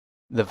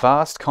The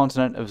vast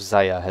continent of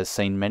Zeah has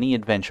seen many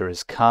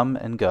adventurers come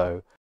and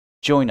go.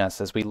 Join us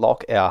as we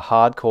lock our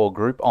hardcore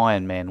group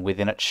Ironman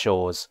within its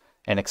shores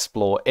and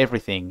explore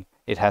everything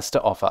it has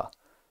to offer,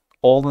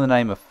 all in the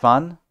name of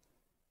fun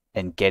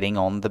and getting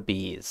on the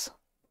beers.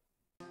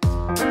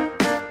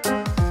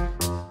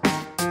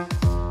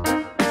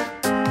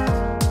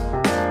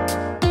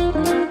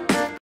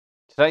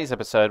 Today's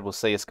episode will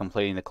see us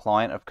completing the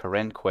Client of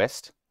Kourend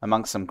quest,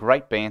 amongst some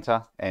great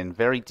banter and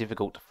very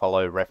difficult to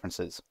follow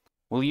references.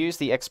 We'll use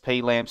the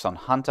XP lamps on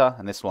Hunter,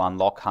 and this will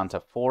unlock Hunter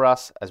for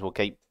us as we'll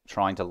keep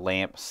trying to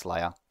lamp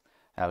Slayer,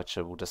 which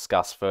we'll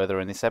discuss further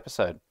in this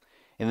episode.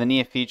 In the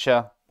near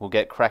future, we'll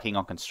get cracking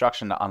on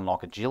construction to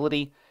unlock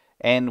agility,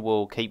 and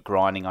we'll keep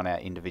grinding on our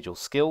individual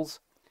skills.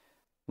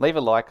 Leave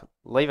a like,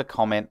 leave a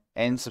comment,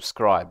 and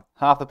subscribe.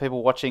 Half the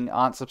people watching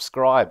aren't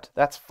subscribed.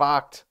 That's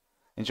fucked.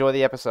 Enjoy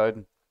the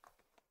episode.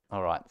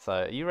 Alright, so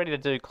are you ready to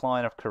do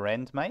Client of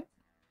Kourend, mate?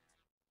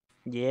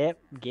 Yep,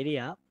 giddy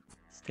up.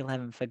 Still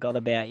haven't forgot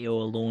about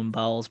your lawn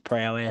bowls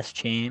prowess,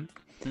 champ.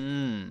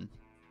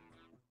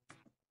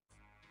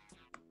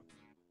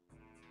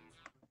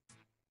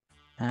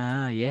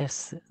 Ah,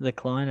 yes, the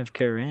Client of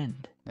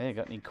Kourend. Yeah, you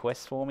got any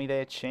quests for me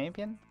there,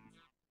 champion?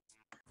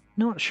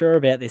 Not sure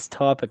about this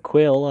type of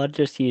quill. I'd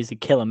just use a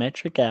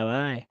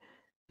kilometrico, eh?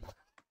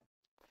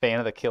 Fan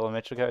of the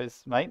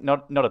kilometricos, mate?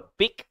 Not a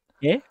bic?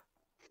 Yeah?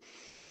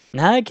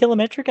 No,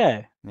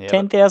 kilometrico. Yeah,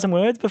 10,000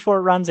 words before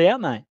it runs out,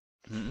 mate.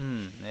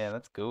 Yeah,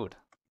 that's good.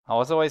 I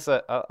was always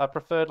I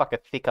preferred like a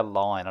thicker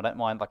line. I don't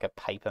mind like a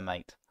paper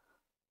mate.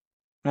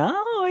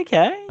 Oh,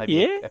 okay. Maybe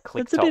yeah, a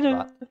click it's a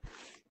top,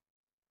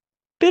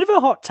 bit of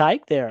a hot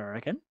take there, I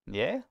reckon.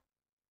 Yeah?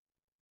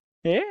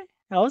 Yeah,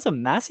 I was a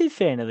massive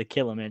fan of the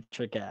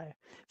kilometrico.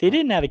 If you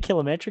didn't have a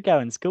kilometrico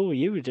in school,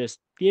 you just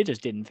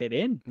didn't fit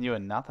in. You were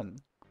nothing.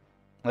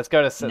 Let's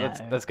go to No.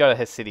 let's go to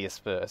Hesidius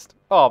first.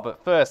 Oh,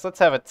 but first let's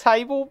have a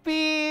table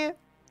beer.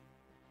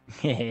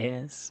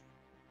 Yes.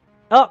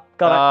 Oh,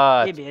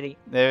 got it. Yeah, beauty.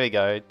 There we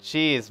go.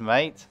 Cheers,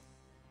 mate.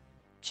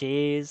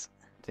 Cheers.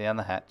 Down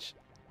the hatch.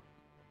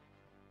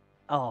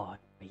 Oh,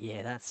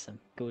 yeah, that's some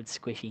good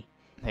squishy.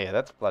 Yeah,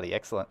 that's bloody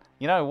excellent.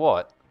 You know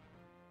what?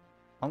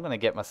 I'm going to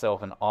get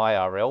myself an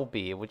IRL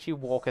beer. Would you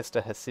walk us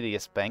to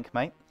Hesidius Bank,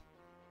 mate?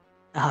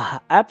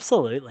 Ah,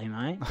 absolutely,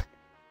 mate.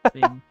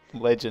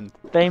 Legend.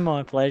 Been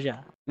my pleasure.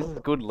 This is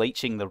good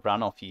leeching the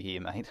run off you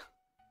here, mate.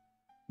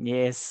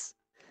 Yes.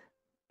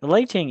 The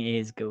leeching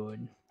is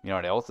good. You know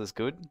what else is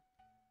good?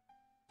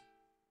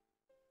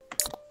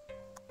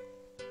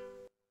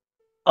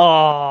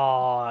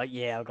 Oh,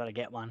 yeah, I've got to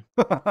get one.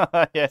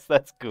 Yes,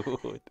 that's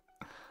good.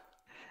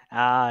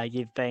 Ah,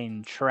 you've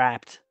been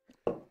trapped.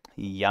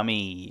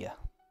 Yummy.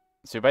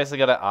 So we basically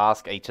got to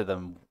ask each of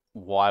them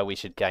why we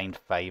should gain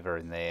favour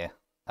in their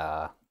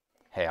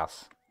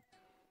house.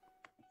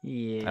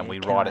 Yeah, and we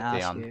can write I it ask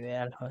down. you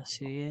about us?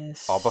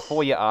 Yes. Oh,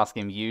 before you ask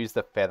him, use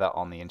the feather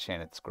on the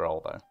enchanted scroll,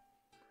 though.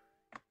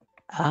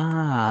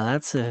 Ah,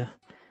 that's a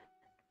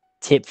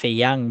tip for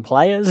young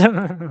players.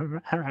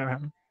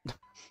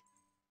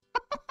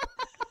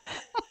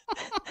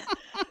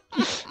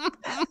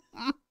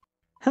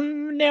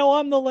 Now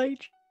I'm the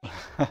leech.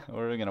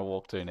 Where are we going to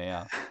walk to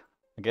now?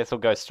 I guess we'll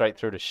go straight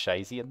through to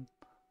Shazian.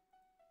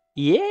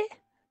 Yeah.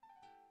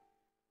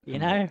 You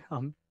know,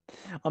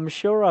 I'm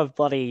sure I've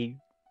bloody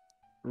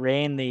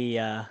ran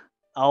the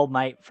old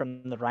mate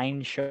from the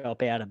range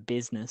shop out of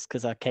business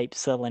because I keep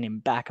selling him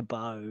back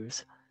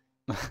bows.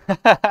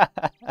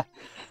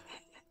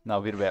 No,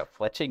 a bit about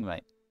fletching,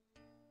 mate.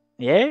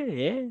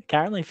 Yeah.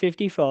 Currently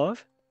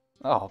 55.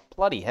 Oh,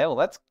 bloody hell,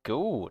 that's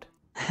good.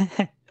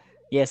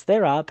 Yes,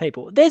 there are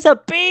people. There's a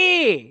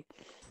beer!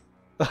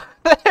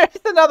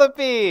 There's another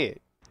beer!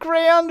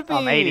 Ground beer!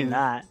 I'm eating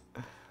that.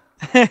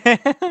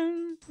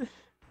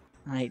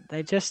 Mate,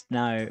 they just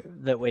know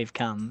that we've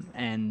come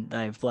and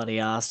they've bloody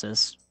asked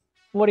us,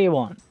 what do you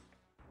want?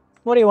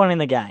 What do you want in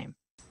the game?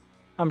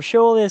 I'm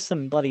sure there's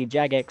some bloody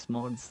Jagex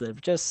mods that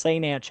have just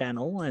seen our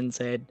channel and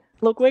said,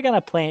 look, we're going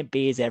to plant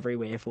beers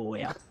everywhere for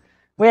you.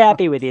 We're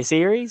happy with your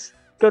series.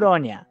 Good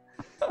on ya.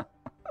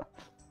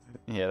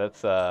 Yeah,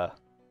 that's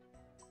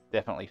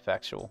definitely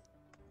factual.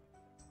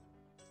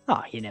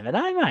 Oh, you never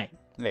know, mate.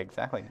 Yeah,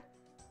 exactly.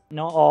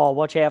 Not, oh,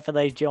 watch out for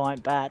these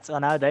giant bats. I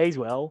know these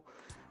well.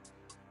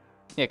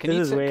 Yeah, can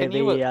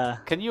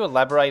you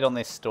elaborate on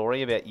this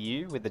story about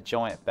you with the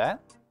giant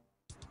bat?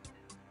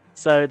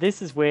 So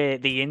this is where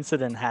the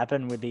incident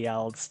happened with the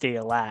old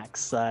steel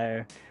axe.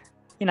 So,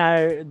 you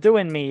know,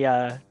 doing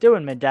my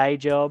day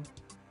job,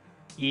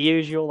 your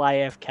usual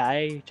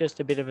AFK,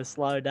 just a bit of a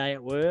slow day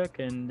at work,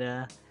 and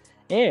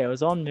yeah, I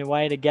was on my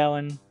way to go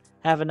and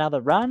have another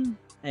run,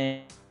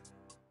 and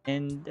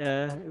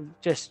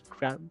just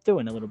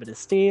doing a little bit of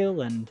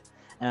steel and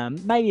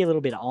maybe a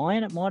little bit of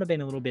iron. It might have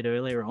been a little bit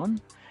earlier on,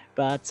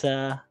 but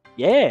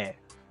yeah,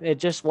 it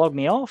just logged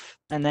me off.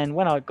 And then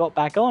when I got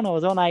back on, I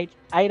was on 8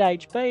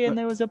 HP, and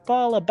there was a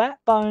pile of bat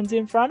bones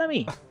in front of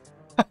me.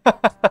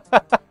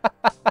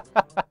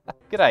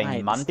 G'day,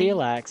 Mate, Mundy. the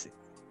steel axe,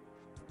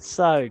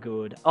 so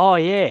good. Oh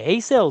yeah, he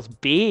sells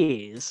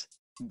beers.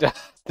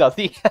 Does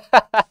he?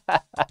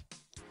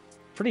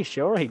 Pretty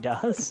sure he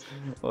does.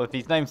 Well, if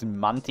his name's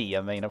Munty,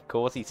 I mean, of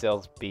course he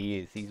sells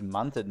beers. He's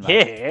munted,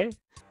 mate. Yeah.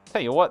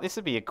 Tell you what, this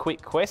would be a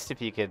quick quest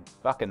if you could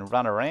fucking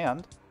run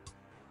around.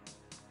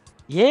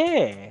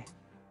 Yeah.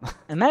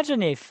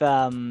 Imagine if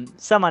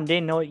someone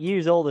didn't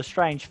use all the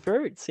strange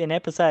fruits in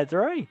episode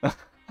 3.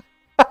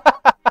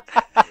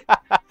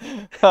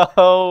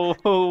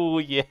 Oh,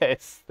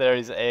 yes, there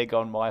is egg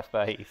on my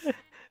face.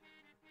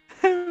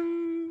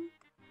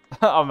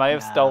 I may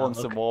have stolen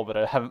some more, but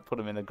I haven't put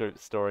them in the group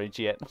storage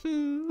yet.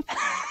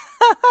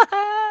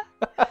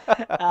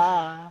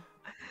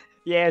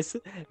 Yes,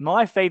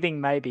 my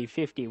thieving may be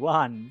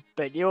 51,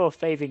 but your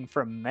thieving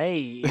from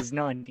me is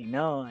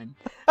 99.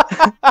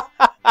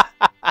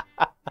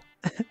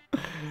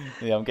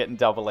 Yeah, I'm getting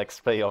double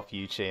XP off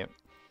you, champ.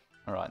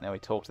 Alright, now we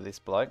talk to this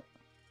bloke.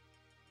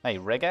 Hey,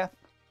 Regath?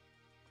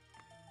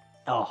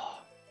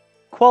 Oh,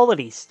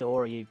 quality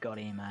story you've got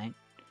here, mate.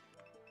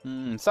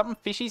 Something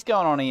fishy's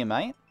going on here,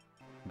 mate.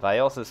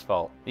 Vaos's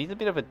fault. He's a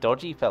bit of a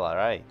dodgy fella,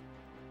 eh?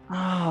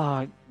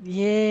 Oh,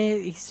 yeah,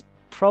 he's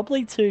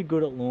probably too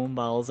good at lawn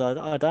bowls.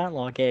 I don't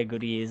like how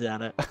good he is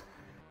at it.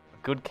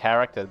 Good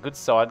character, good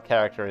side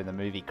character in the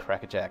movie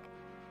Crackerjack.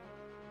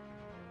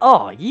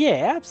 Oh,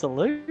 yeah,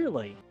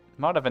 absolutely.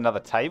 Might have another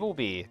table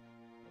beer.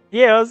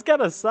 Yeah, I was going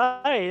to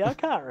say, I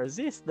can't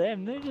resist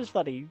them. They're just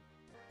funny.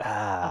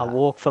 I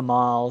walk for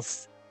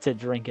miles to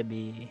drink a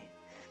beer.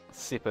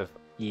 Sip of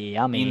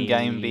Yummy.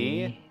 in-game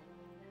beer.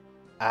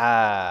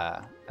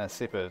 A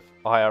sip of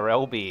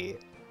IRL beer.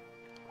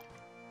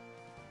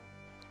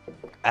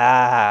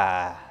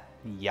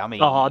 Yummy.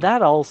 Oh,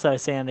 that also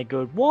sounded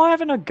good. Why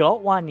haven't I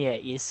got one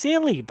yet, you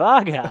silly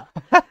bugger?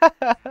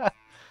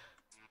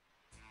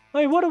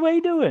 Wait, what are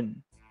we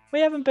doing? We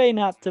haven't been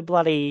up to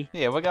bloody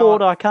we're port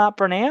going. I can't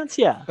pronounce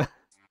ya.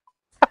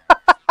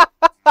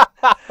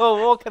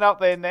 We're walking up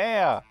there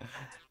now.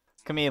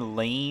 Come here,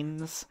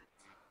 Leans.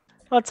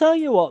 I'll tell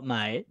you what,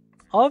 mate.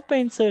 I've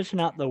been searching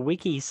up the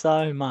wiki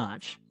so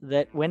much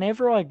that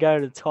whenever I go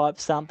to type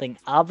something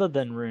other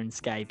than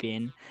RuneScape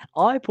in,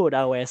 I put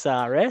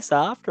OSRS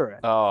after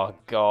it. Oh,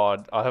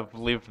 God. I have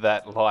lived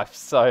that life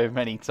so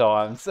many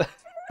times.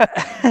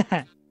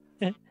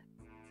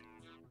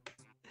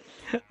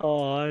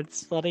 Oh,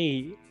 it's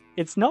bloody...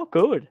 It's not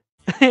good.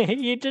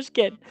 You just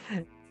get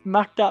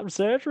mucked up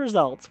search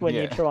results when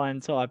you try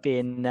and type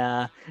in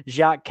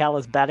Jacques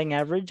Callis batting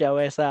average,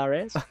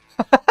 OSRS.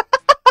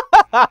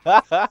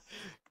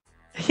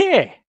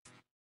 Yeah.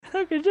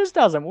 Look, it just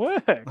doesn't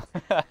work.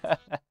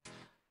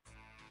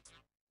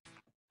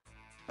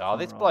 Oh,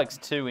 this bloke's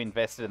too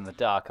invested in the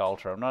Dark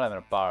Ultra. I'm not having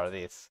a bar of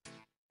this.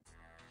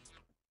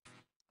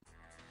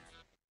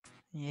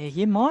 Yeah,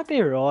 you might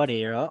be right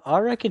here. I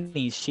reckon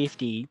he's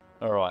shifty.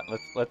 All right,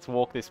 let's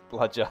walk this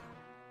bludger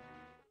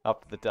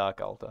up the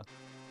Dark Altar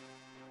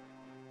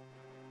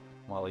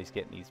while he's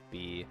getting his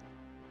beer.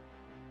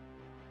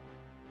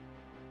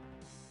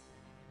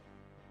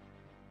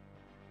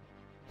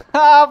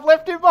 I've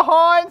left him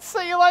behind.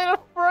 See you later,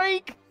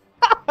 freak.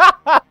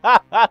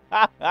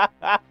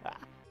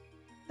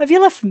 Have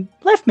you left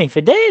me for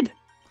dead?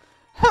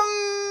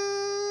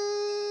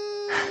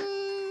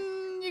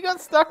 You got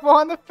stuck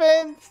behind the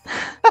fence.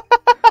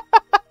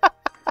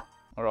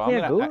 All right,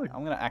 Yeah,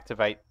 I'm gonna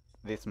activate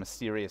this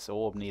mysterious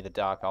orb near the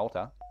Dark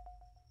Altar.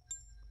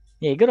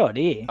 Yeah, good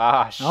idea.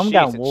 I'm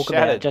going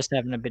walkabout, just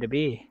having a bit of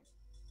beer.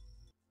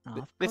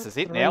 Oh, This is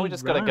it now. We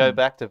just got to go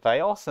back to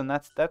Vaos, and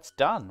that's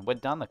done. We're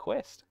done the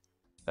quest.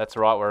 That's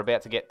right. We're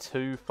about to get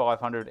 2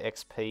 500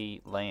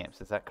 XP lamps.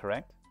 Is that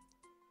correct?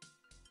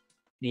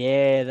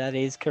 Yeah, that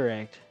is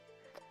correct.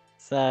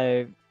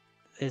 So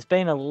there's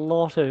been a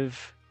lot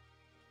of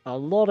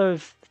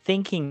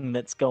thinking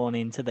that's gone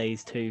into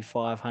these 2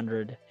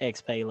 500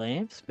 XP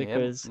lamps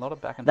because a lot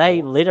of back and they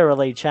forth.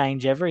 literally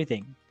change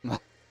everything.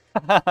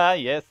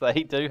 Yes,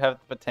 they do have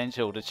the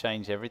potential to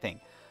change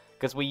everything.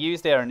 Because we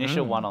used our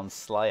initial one on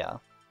Slayer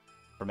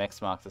from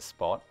X marks the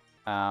spot.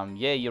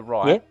 Yeah, you're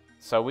right. Yep.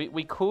 So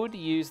we could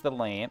use the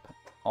lamp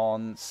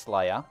on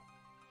Slayer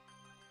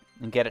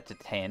and get it to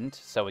 10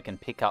 so we can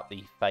pick up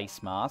the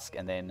face mask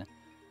and then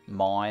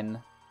mine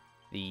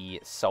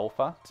the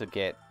sulfur to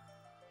get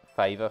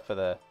favor for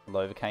the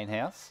Lovercane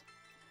house.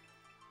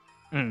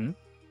 Mm.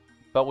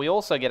 But we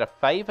also get a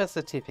favor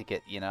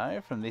certificate, you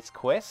know, from this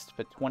quest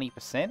for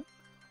 20%.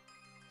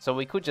 So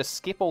we could just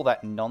skip all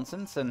that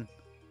nonsense and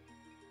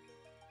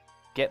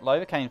get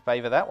Lovercane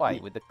favor that way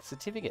with the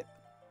certificate.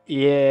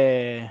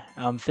 Yeah,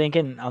 I'm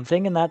thinking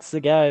that's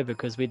the go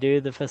because we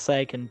do the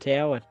Forsaken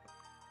Tower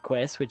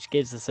quest, which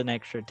gives us an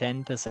extra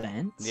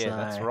 10%. Yeah, so...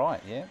 that's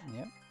right. Yeah.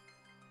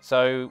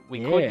 So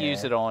we could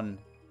use it on.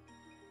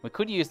 We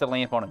could use the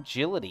lamp on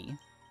agility,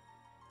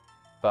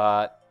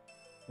 but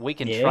we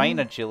can train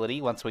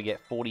agility once we get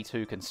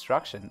 42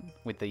 construction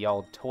with the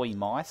old toy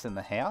mice in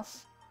the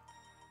house.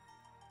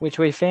 Which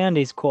we found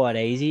is quite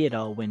easy at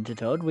Old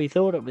Wintertodd. We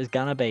thought it was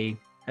going to be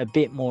a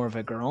bit more of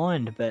a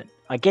grind, but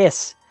I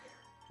guess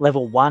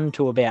Level 1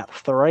 to about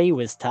 3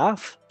 was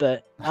tough,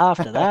 but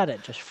after that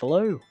it just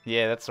flew.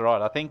 Yeah, that's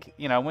right. I think,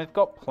 we've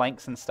got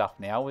planks and stuff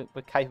now.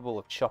 We're capable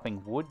of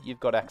chopping wood. You've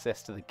got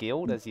access to the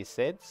guild, as you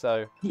said.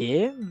 So,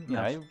 Yeah,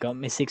 I've got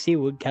my 60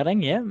 wood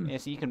cutting, yeah.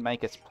 so you can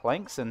make us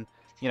planks. And,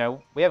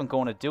 we haven't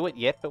gone to do it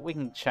yet, but we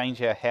can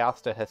change our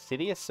house to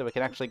Hasidius so we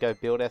can actually go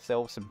build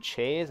ourselves some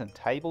chairs and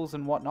tables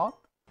and whatnot.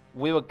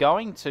 We were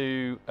going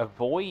to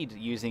avoid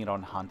using it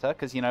on Hunter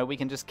because, we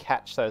can just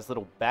catch those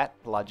little bat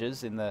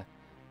bludgers in the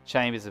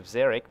Chambers of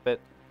Xeric, but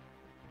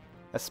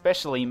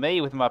especially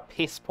me with my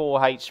piss poor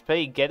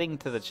HP, getting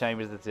to the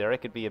Chambers of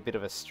Xeric would be a bit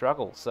of a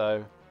struggle.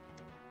 So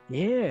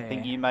yeah, I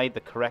think you made the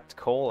correct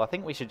call. I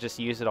think we should just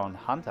use it on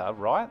Hunter,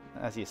 right?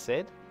 As you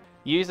said,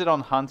 use it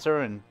on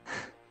Hunter and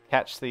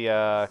catch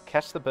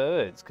the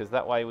birds, because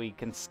that way we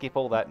can skip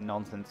all that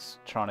nonsense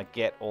trying to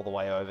get all the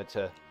way over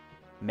to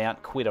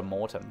Mount Quitter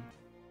Mortem.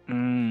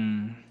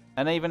 And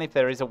even if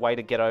there is a way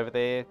to get over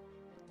there,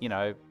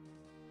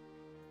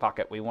 fuck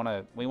it, we want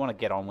to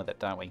get on with it,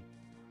 don't we?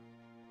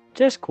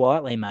 Just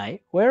quietly,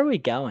 mate. Where are we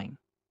going?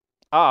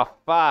 Oh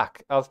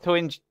fuck! I was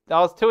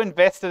too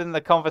invested in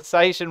the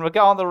conversation. We're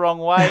going the wrong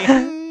way.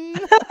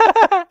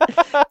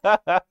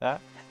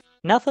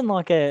 Nothing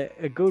like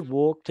a good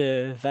walk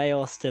to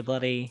Veos to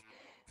bloody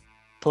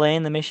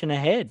plan the mission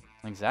ahead.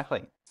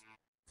 Exactly.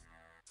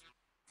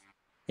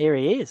 Here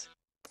he is.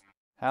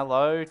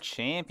 Hello,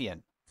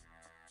 champion.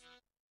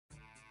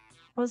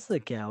 What's the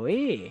go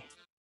here?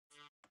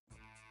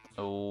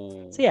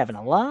 Oh. Is he having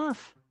a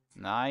laugh?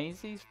 No,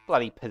 he's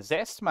bloody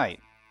possessed, mate.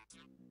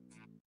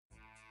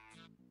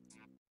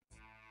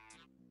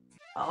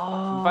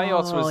 Oh,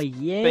 Veos was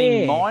yeah.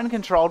 being mind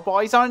controlled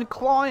by his own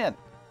client.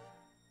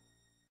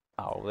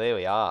 Oh, there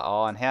we are.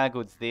 Oh, and how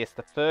good's this?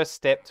 The first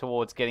step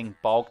towards getting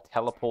bulk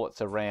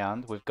teleports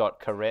around, we've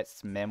got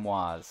Kourend's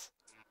memoirs.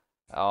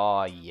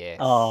 Oh, yes.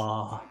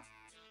 Oh,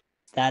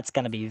 that's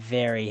going to be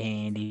very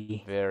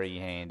handy. Very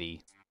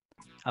handy.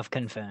 I've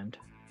confirmed.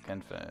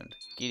 Confirmed.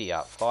 Giddy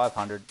up.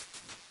 500.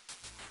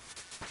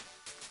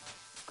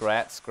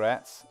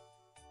 Grats.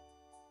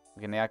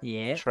 We can now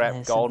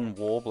trap golden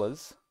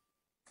warblers.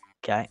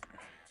 Okay.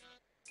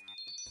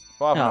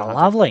 500 Oh, hunter.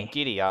 lovely.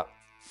 Giddy up.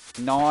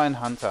 9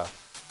 hunter.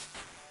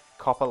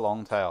 Copper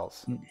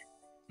longtails.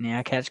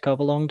 Now catch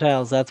copper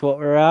longtails. That's what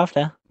we're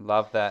after.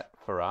 Love that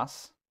for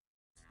us.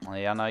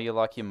 Yeah, I know you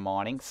like your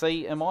mining.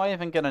 See, am I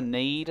even going to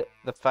need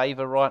the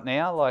favour right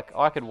now? Like,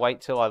 I could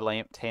wait till I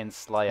lamp 10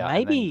 Slayer.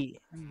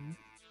 Maybe.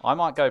 I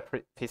might go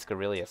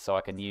Piscarillius so I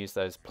can use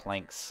those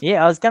planks.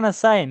 Yeah, I was going to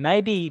say,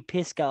 maybe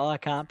Pisca I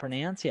can't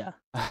pronounce you.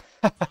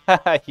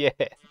 Yeah.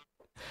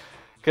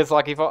 Because,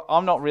 like, if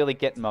I'm not really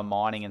getting my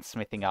mining and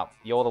smithing up,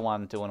 you're the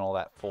one doing all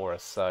that for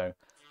us. So,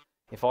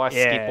 if I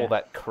skip all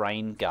that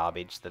crane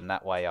garbage, then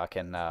that way I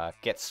can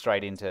get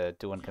straight into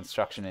doing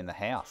construction in the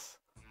house.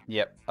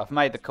 Yep, I've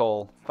made the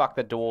call. Fuck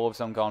the dwarves,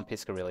 I'm going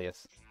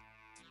Piscarillius.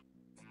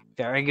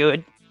 Very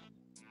good.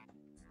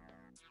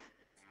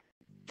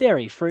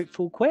 Very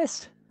fruitful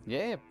quest.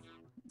 Yeah,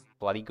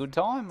 bloody good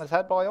time was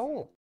had by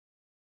all.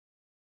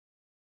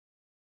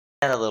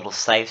 And a little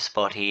safe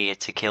spot here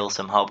to kill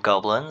some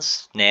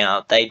hobgoblins.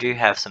 Now, they do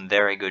have some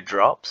very good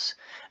drops.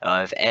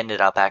 I've ended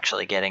up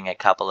actually getting a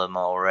couple of them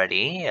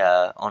already.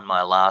 On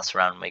my last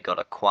run, we got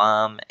a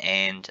Quam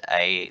and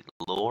a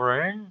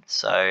Lauren.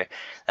 So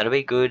that'll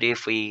be good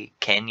if we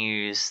can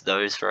use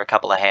those for a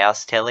couple of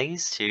house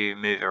tellies to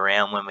move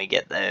around when we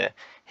get the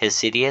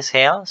Hasidius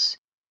house.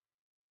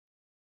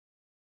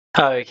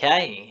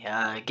 Okay,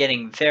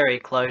 getting very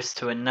close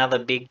to another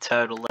big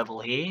total level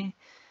here.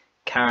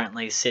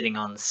 Currently sitting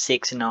on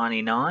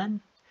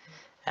 699.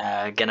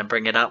 Gonna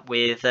bring it up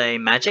with a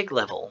magic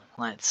level.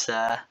 Let's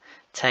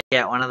take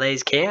out one of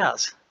these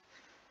cows.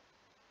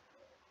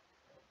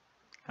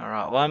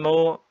 Alright, one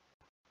more.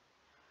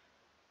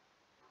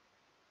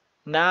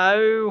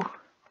 No!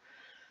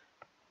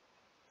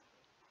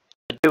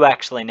 I do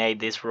actually need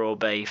this raw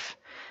beef.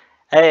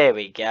 There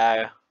we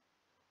go.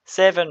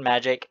 7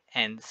 magic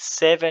and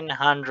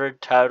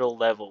 700 total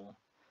level.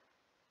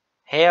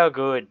 How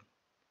good.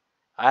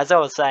 As I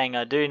was saying,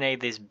 I do need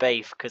this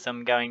beef because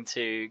I'm going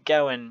to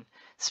go and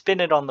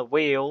spin it on the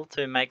wheel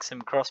to make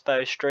some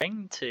crossbow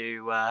string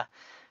to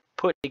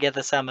put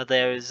together some of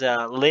those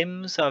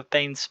limbs I've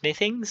been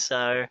smithing,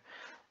 so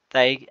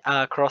they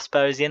are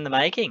crossbows in the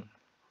making.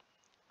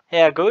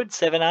 How good?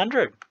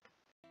 700.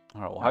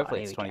 Alright, well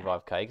hopefully it's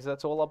 25k because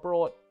that's all I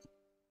brought.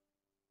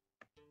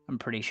 I'm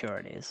pretty sure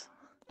it is.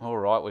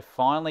 Alright, we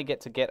finally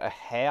get a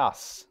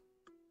house.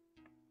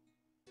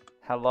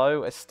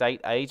 Hello,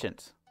 estate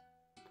agent.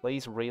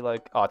 Please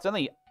relocate. Oh, it's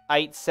only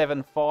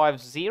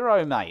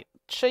 8750, mate.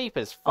 Cheap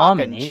as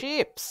fucking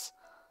chips.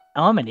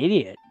 I'm an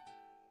idiot.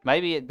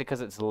 Maybe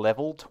because it's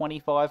level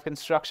 25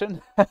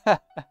 construction?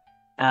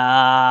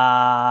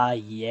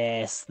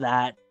 Yes,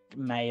 that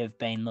may have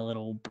been the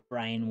little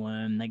brain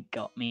worm that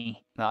got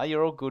me. No,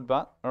 you're all good,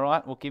 but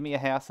alright, well give me a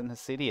house in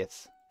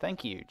Hasidius.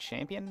 Thank you,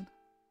 champion.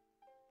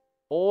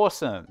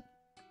 Awesome.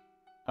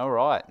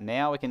 Alright,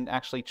 now we can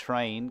actually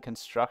train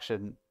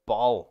construction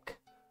bulk.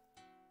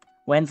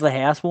 When's the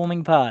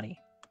housewarming party?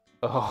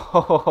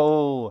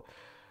 Oh,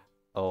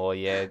 oh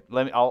yeah.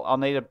 I'll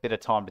need a bit of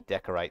time to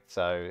decorate,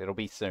 so it'll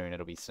be soon.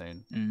 It'll be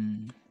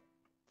soon.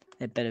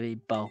 It better be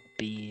bulk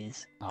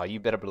beers. Oh, you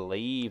better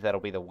believe that'll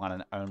be the one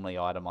and only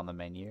item on the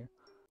menu.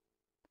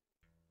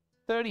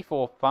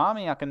 34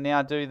 farming. I can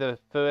now do the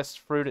first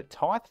fruit at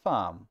Tithe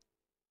Farm.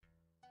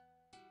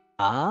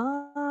 The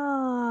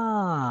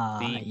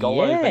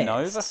Golova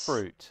Nova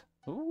fruit.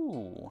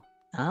 Ooh.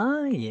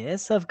 Ah,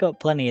 yes, I've got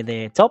plenty of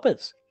their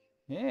toppers.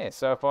 Yeah,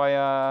 so if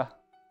I,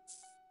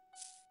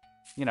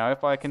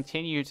 if I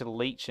continue to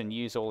leech and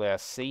use all our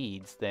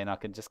seeds, then I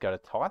can just go to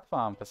Tithe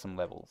Farm for some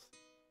levels.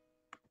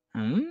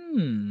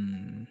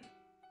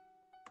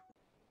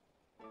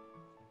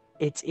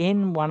 It's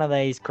in one of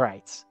these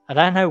crates. I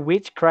don't know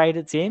which crate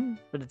it's in,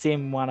 but it's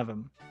in one of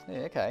them. Yeah,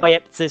 okay. Oh,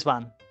 yep, it's this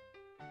one.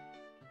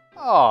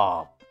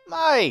 Oh,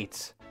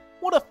 mate!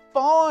 What a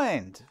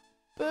find!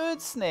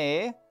 Bird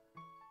snare.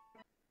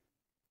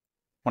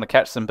 Want to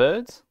catch some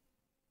birds?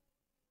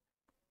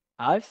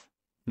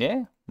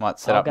 Yeah, might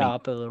set I'll up go me.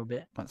 up a little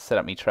bit. Might set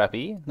up me trap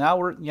here. No,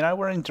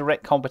 we're in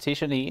direct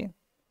competition here.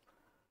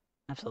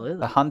 Absolutely.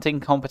 The hunting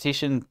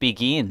competition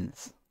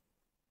begins.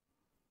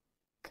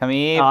 Come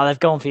here. Oh, they've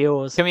gone for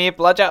yours. Come here,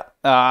 bludger.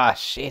 Ah,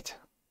 shit.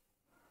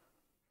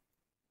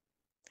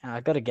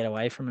 I've got to get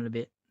away from it a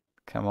bit.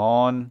 Come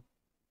on.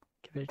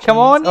 Give it a Come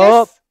chance. on,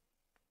 yes.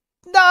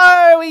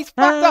 No, he's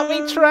fucked up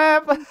me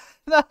trap.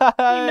 No.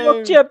 You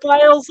knocked your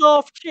bails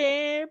off,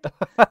 champ.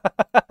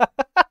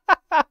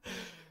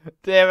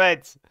 Damn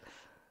it.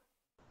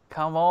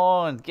 Come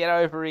on, get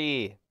over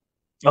here.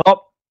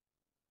 Oh,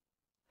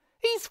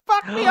 He's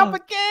fucked me up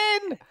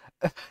again.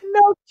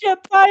 knocked your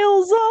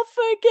bails off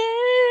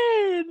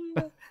again.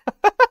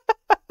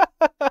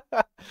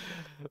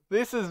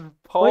 This is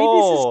Boy,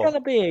 this is poor. going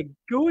to be a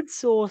good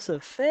source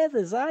of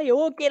feathers, eh?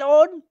 Oh, get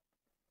on.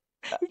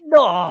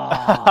 No.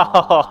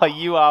 Oh,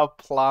 you are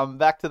plumb.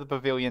 Back to the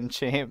pavilion,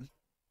 champ.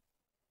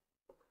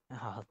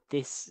 Oh,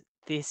 this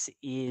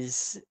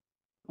is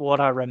what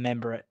I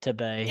remember it to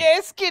be.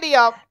 Yes, giddy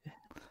up.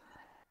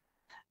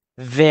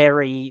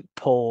 Very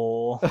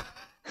poor.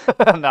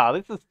 No,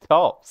 this is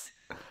tops.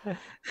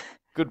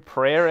 Good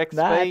prayer XP.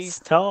 That's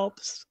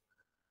tops.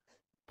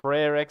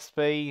 Prayer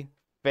XP.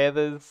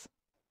 Feathers.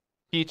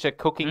 Future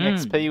cooking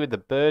XP with the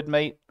bird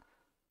meat.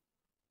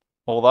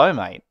 Although,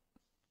 mate,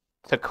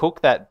 to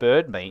cook that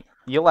bird meat,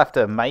 you'll have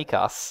to make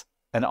us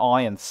an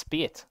iron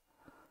spit.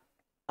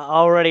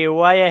 Already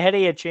way ahead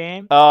of you,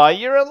 champ. Oh,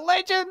 you're a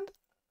legend.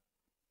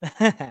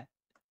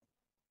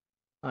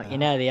 Oh, you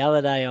know, the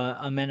other day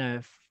I met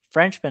a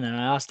Frenchman and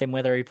I asked him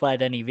whether he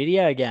played any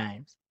video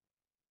games.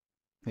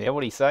 Yeah,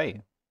 what'd he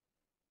say?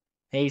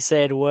 He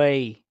said,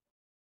 "We."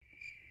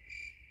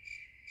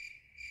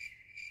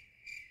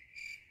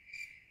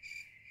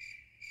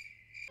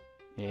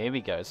 Yeah, here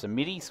we go. So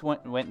Middy's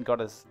went and got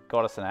us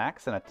an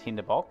axe and a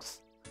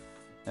tinderbox.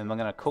 And we're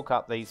going to cook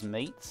up these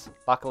meats.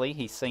 Luckily,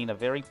 he's seen a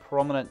very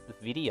prominent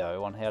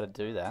video on how to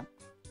do that.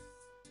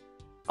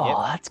 Oh, Yep.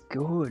 that's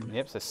good.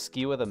 Yep, so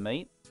skewer the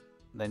meat,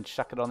 then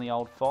chuck it on the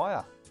old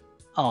fire.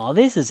 Oh,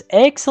 this is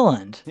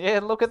excellent. Yeah,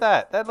 look at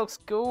that. That looks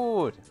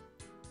good.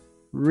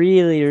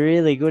 Really,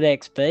 really good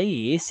XP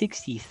here.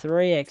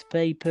 63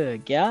 XP per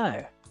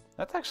go.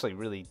 That's actually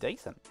really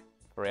decent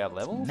for our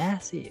levels.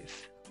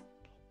 Massive.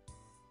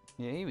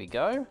 Yeah, here we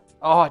go.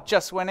 Oh, it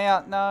just went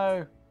out.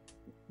 No.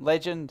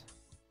 Legend.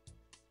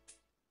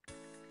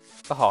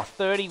 Oh,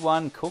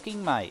 31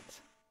 cooking,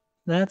 mate.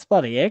 That's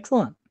bloody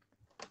excellent.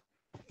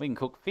 We can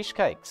cook fish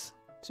cakes.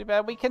 Too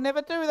bad we can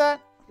never do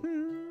that.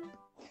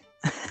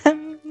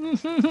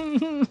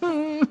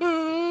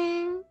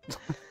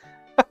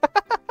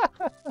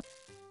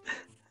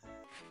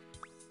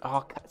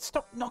 Oh,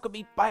 stop knocking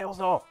me bales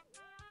off.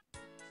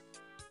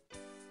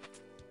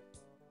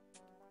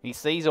 He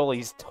sees all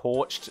his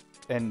torched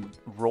and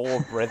raw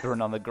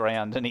brethren on the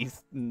ground and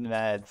he's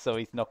mad, so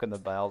he's knocking the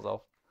bales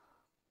off.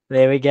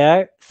 There we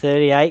go.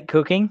 38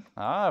 cooking.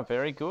 Ah,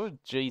 very good.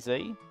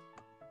 GZ.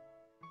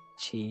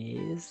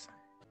 Cheers.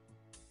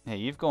 Yeah,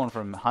 you've gone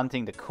from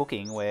hunting to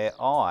cooking, where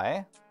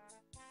I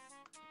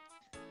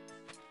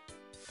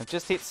have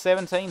just hit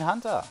 17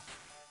 hunter.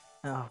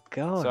 Oh,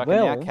 God. So I can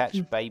now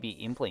catch baby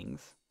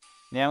implings.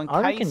 Now, in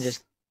I case... reckon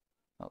just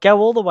go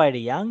all the way to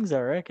youngs, I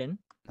reckon.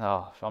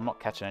 Oh, I'm not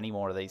catching any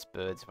more of these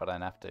birds if I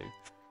don't have to.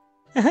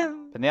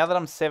 But now that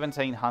I'm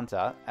 17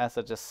 hunter, as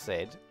I just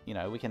said,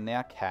 we can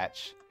now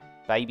catch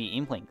baby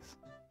implings.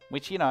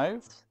 Which, you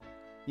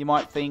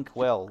might think,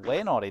 well,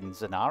 we're not in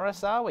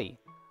Zenaris, are we?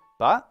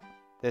 But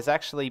there's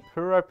actually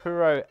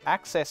Puro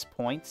access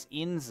points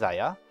in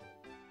Zeah.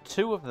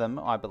 2 of them,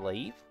 I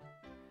believe.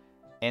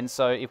 And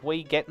so if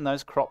we get in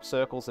those crop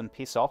circles and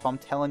piss off, I'm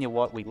telling you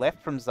what, we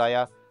left from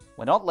Zeah.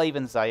 We're not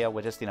leaving Zeah.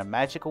 We're just in a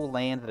magical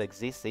land that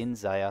exists in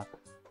Zeah.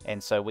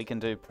 And so we can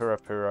do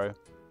Puro,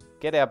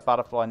 get our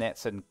butterfly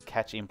nets and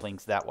catch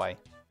implings that way.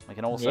 We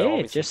can also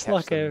obviously just catch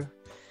like them.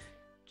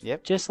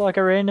 Yep. just like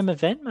a random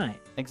event, mate.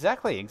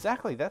 Exactly.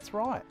 That's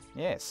right.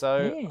 Yeah,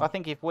 so Yeah. I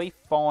think if we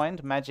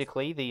find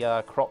magically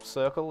the crop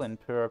circle and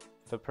for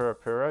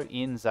Puro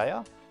in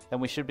Zeah, then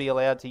we should be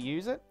allowed to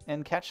use it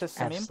and catch us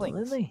some implings.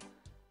 Absolutely.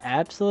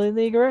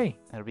 Absolutely agree.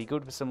 It'll be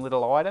good for some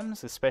little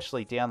items,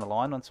 especially down the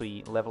line once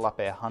we level up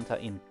our hunter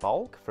in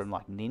bulk from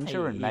like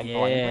ninja and magpie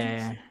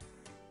implings.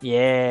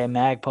 Yeah,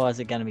 magpies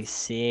are going to be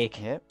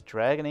sick. Yep,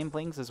 dragon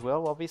implings as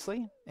well,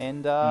 obviously.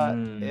 And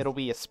it'll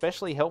be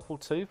especially helpful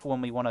too for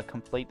when we want to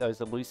complete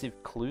those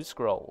elusive clue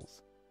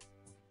scrolls.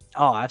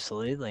 Oh,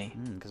 absolutely.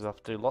 Because we'll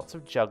have to do lots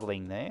of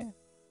juggling there.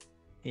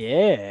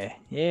 Yeah,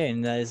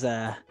 and those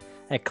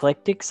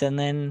eclectics, and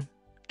then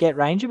get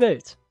ranger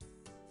boots.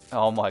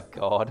 Oh my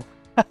god.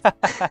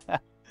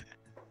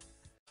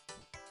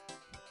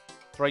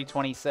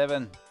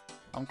 327.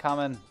 I'm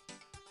coming.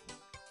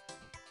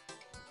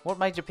 What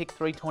made you pick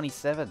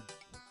 327?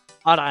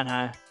 I don't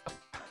know.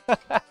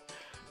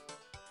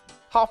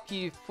 Hop,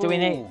 you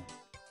fool.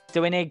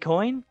 Do we need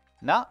coin?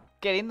 Nah,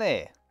 get in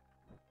there.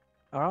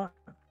 All right.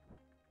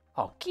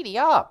 Oh, giddy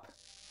up.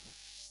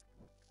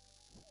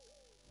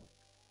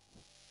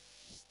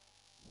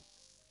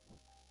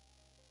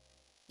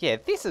 Yeah,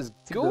 this is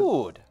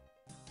good.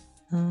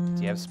 Do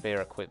you have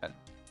spare equipment?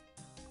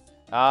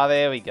 Ah,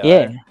 there we go.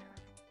 Yeah.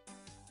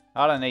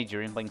 I don't need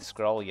your impling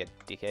scroll, you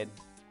dickhead.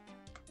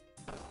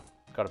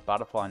 Got a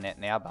butterfly net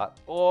now, but...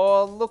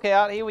 Oh, look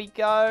out, here we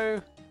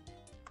go.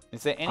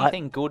 Is there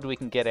anything good we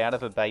can get out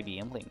of a baby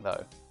impling,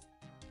 though?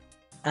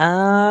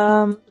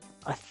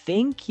 I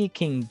think you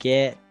can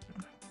get...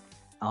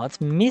 Oh,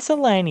 it's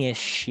miscellaneous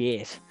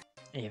shit.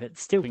 Yeah, but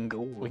it's still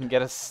good. We can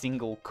get a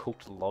single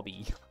cooked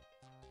lobby.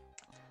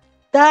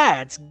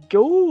 That's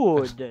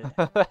good.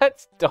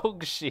 That's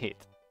dog shit.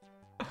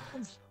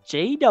 That's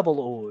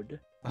G-double-ood.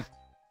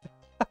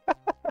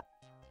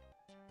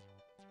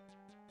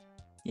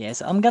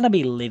 Yes, I'm gonna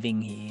be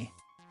living here.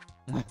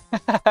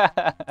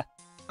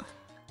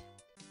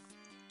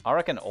 I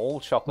reckon all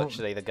chocolate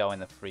should either go in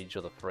the fridge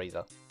or the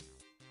freezer.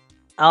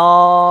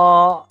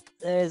 Oh,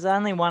 there's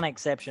only one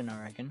exception,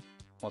 I reckon.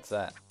 What's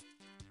that?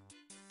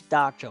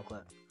 Dark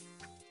chocolate.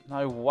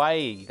 No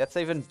way. That's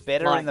even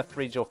better in the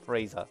fridge or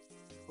freezer.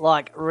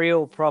 Like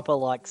real proper,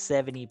 like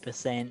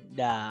 70%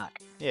 dark.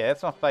 Yeah,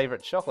 that's my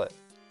favourite chocolate.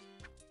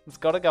 It's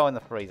got to go in the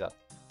freezer.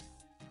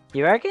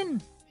 You reckon?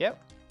 Yep.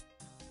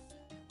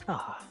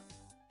 Oh,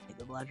 need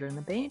the bladder in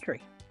the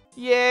pantry.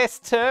 Yes,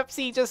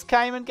 Terpsy just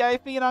came and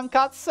gave me an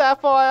uncut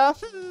sapphire.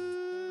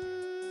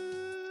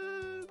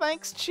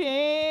 Thanks,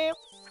 champ.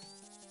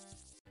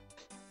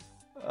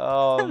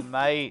 Oh,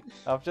 mate.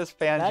 I've just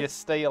found your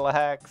steel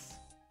axe.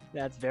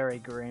 That's very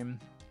grim.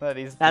 That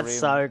is That's grim.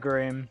 so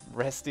grim.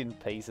 Rest in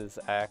pieces,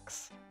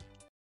 axe.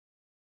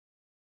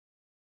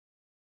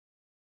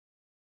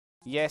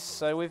 Yes,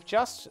 so we've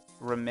just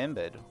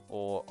remembered,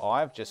 or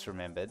I've just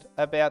remembered,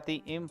 about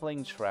the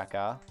impling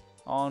tracker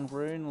on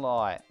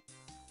Runelight.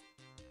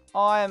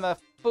 I am a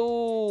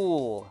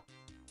fool.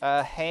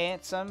 A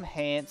handsome,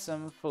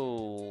 handsome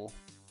fool.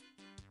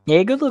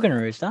 Yeah, good looking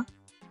rooster.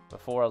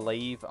 Before I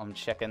leave, I'm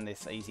checking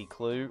this easy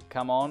clue.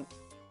 Come on.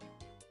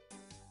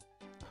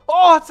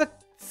 Oh, it's a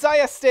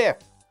Zeah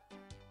step!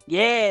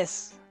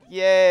 Yes!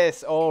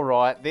 Yes,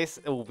 alright. This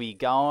will be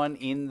going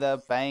in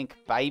the bank,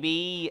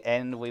 baby.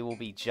 And we will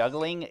be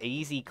juggling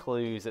easy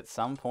clues at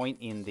some point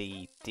in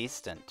the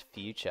distant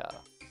future.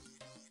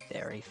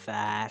 Very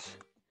fat.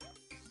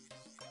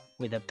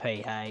 With a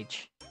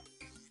PH.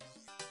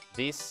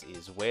 This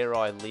is where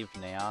I live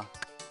now,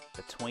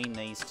 between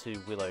these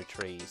two willow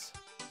trees.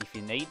 If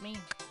you need me,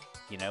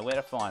 you know where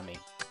to find me.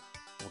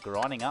 We're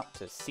grinding up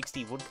to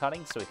 60 wood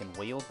cutting so we can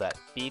wield that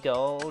big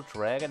old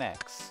dragon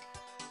axe.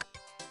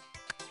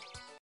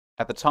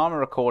 At the time of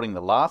recording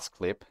the last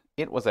clip,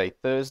 it was a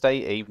Thursday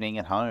evening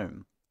at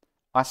home.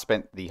 I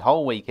spent the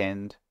whole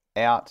weekend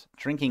out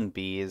drinking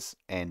beers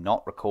and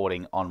not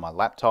recording on my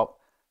laptop.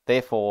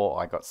 Therefore,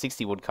 I got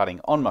 60 wood cutting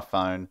on my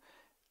phone.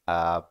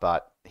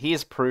 But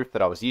here's proof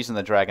that I was using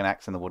the dragon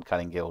axe in the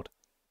woodcutting guild.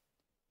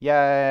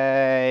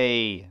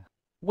 Yay!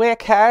 Where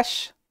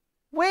cash?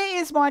 Where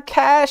is my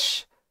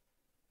cash?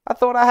 I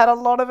thought I had a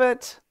lot of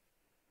it.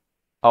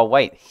 Oh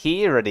wait,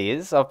 here it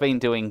is. I've been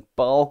doing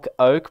bulk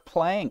oak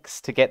planks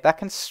to get that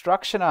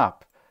construction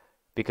up.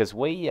 Because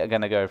we are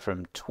going to go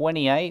from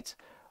 28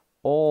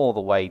 all the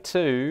way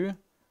to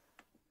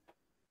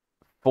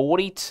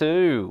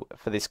 42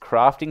 for this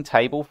crafting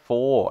table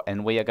 4.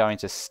 And we are going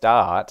to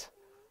start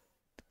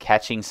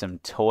catching some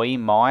toy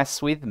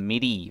mice with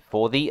MIDI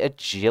for the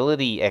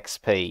agility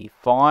XP.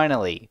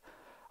 Finally.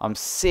 I'm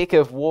sick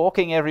of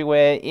walking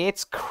everywhere.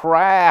 It's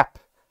crap.